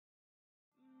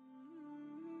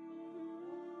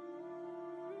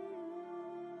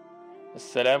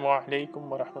Assalamu alaikum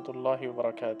wa rahmatullahi wa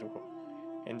barakatuh.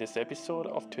 In this episode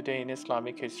of Today in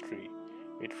Islamic History,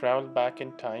 we travel back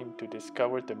in time to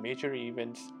discover the major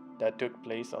events that took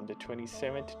place on the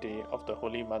 27th day of the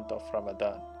holy month of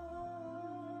Ramadan.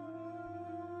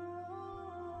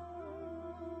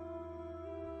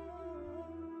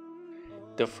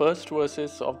 The first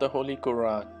verses of the Holy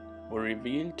Qur'an were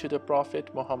revealed to the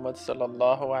Prophet Muḥammad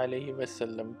sallallahu alaihi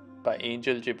wasallam by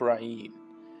Angel Jibrail.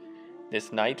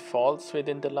 This night falls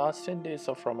within the last 10 days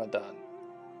of Ramadan,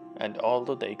 and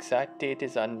although the exact date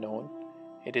is unknown,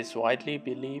 it is widely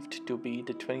believed to be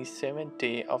the 27th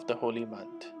day of the holy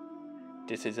month.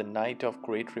 This is a night of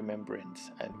great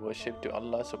remembrance and worship to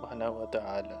Allah subhanahu wa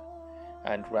ta'ala,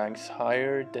 and ranks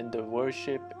higher than the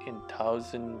worship in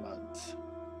 1,000 months.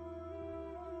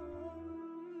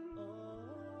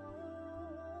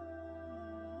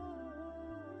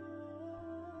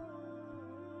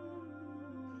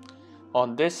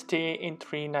 On this day in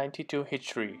 392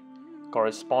 Hijri,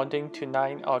 corresponding to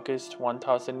 9 August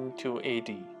 1002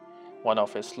 AD, one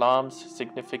of Islam's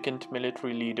significant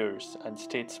military leaders and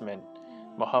statesmen,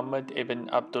 Muḥammad ibn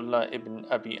ʿAbdullāh ibn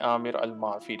Abi ʿAmir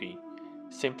al-Maʿafiri,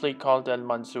 simply called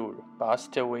Almanzor,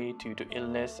 passed away due to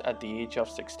illness at the age of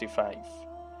 65.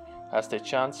 As the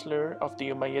chancellor of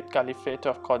the Umayyad Caliphate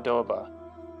of Córdoba,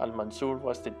 Almanzor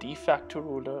was the de facto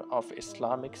ruler of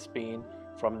Islamic Spain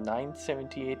from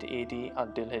 978 AD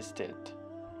until his death.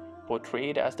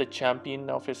 Portrayed as the champion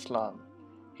of Islam,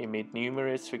 he made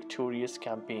numerous victorious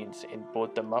campaigns in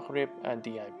both the Maghreb and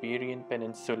the Iberian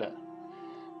Peninsula.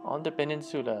 On the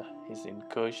peninsula, his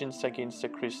incursions against the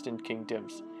Christian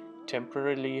kingdoms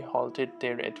temporarily halted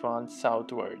their advance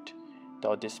southward,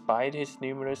 though despite his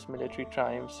numerous military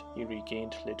triumphs, he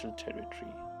regained little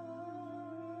territory.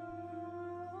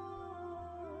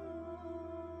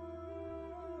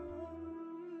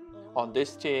 On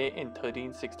this day in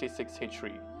 1366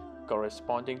 Hijri,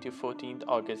 corresponding to 14th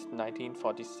August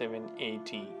 1947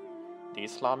 AD, the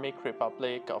Islamic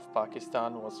Republic of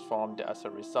Pakistan was formed as a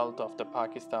result of the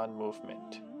Pakistan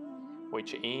movement,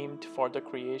 which aimed for the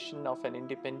creation of an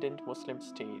independent Muslim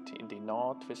state in the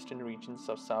northwestern regions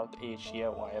of South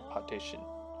Asia via partition.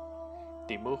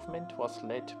 The movement was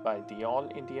led by the All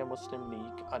India Muslim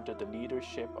League under the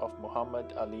leadership of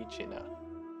Muhammad Ali Jinnah.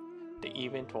 The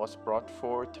event was brought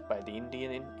forth by the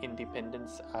Indian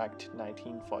Independence Act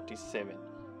 1947,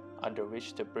 under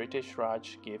which the British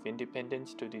Raj gave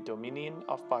independence to the Dominion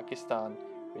of Pakistan,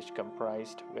 which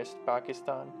comprised West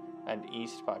Pakistan and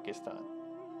East Pakistan.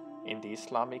 In the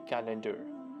Islamic calendar,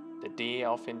 the day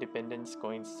of independence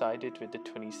coincided with the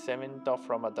 27th of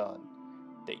Ramadan,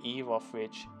 the eve of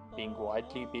which, being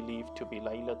widely believed to be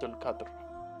Laylatul Qadr,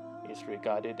 is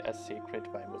regarded as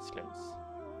sacred by Muslims.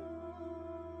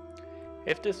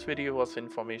 If this video was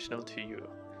informational to you,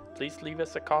 please leave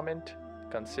us a comment,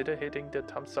 consider hitting the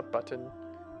thumbs up button,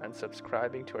 and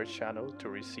subscribing to our channel to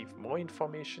receive more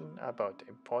information about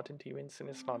important events in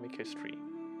Islamic history.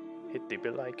 Hit the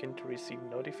bell icon to receive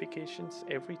notifications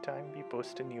every time we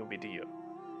post a new video.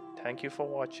 Thank you for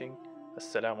watching.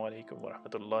 Assalamu alaikum wa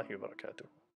rahmatullahi wa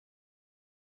barakatuh.